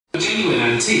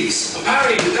antiques.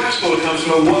 Apparently the dashboard comes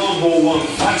from a World War I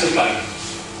fighter plane.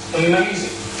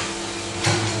 Amazing.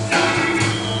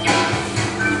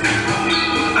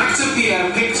 Actor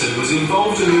Pierre Picton was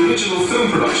involved in the original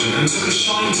film production and took a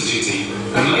shine to Chitty,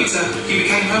 and later he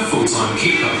became her full-time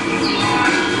keeper.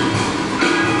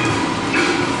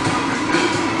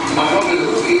 My role in the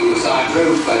movie was I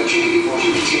drove Chitty before she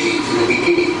was Chitty in the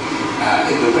beginning,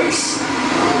 in the race.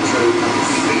 I drove number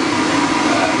 3,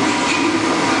 which was Chitty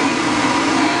before that.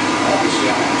 And obviously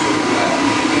I had to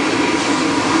get the big to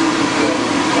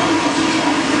drive across the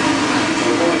shop and to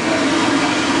avoid her.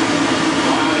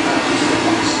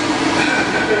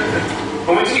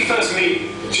 Well, when did you first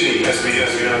meet Chitty, as we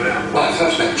know now? Well, I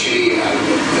first met Chitty when I was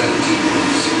 13,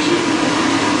 16.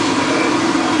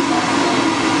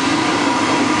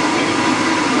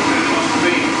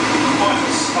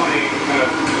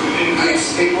 Yes,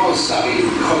 it was. I mean,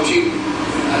 quoting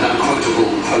an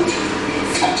unquotable quote. In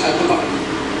fact, at the moment.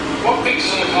 What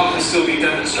features on the car can still be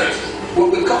demonstrated? Well,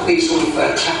 we've got these sort of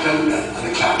clap opener and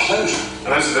a clap closer.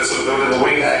 And those are the sort of the little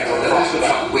wing things on the back of the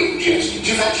front wings, yes. Do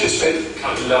you fancy a spin?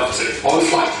 I'd love to. On the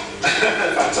flight.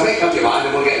 So make up your mind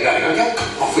and we'll get going, okay?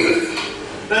 Off we go.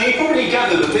 Now, you probably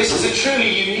gather that this is a truly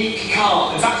unique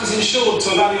car. In fact, it's insured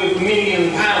to a value of £1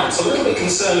 million. So I'm a little bit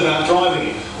concerned about driving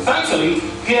it. Thankfully,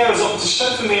 Pierre has opted to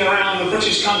chauffeur me around the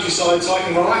British countryside so I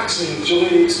can relax and enjoy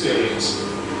the experience.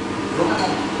 Right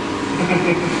on.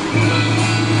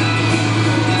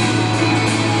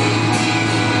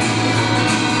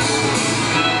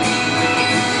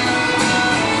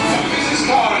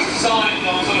 Designed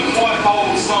on sort of quite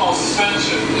old style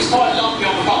suspension. It's quite lumpy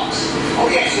on the bumps. Oh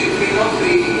yes, because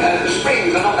the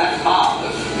springs are not that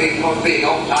marvellous, being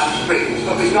old-time springs,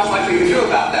 but there's not much we can do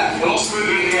about that. A lot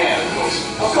smoother in the